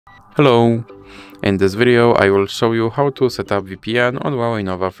Hello! In this video I will show you how to set up VPN on HUAWEI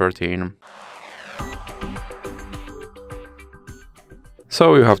Nova 13.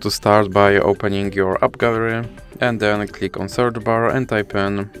 So you have to start by opening your app gallery and then click on search bar and type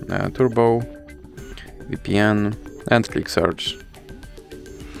in Turbo VPN and click search.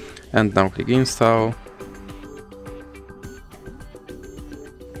 And now click install.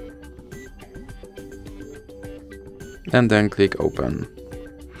 And then click open.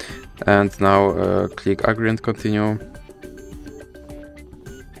 And now click agree and continue.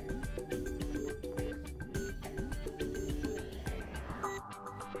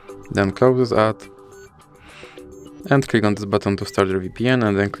 Then close this ad and click on this button to start your VPN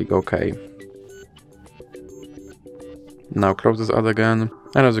and then click OK. Now close this ad again,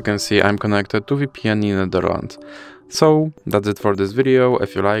 and as you can see I'm connected to VPN in Netherlands. So that's it for this video.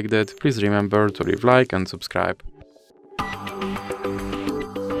 If you liked it, please remember to leave a like and subscribe.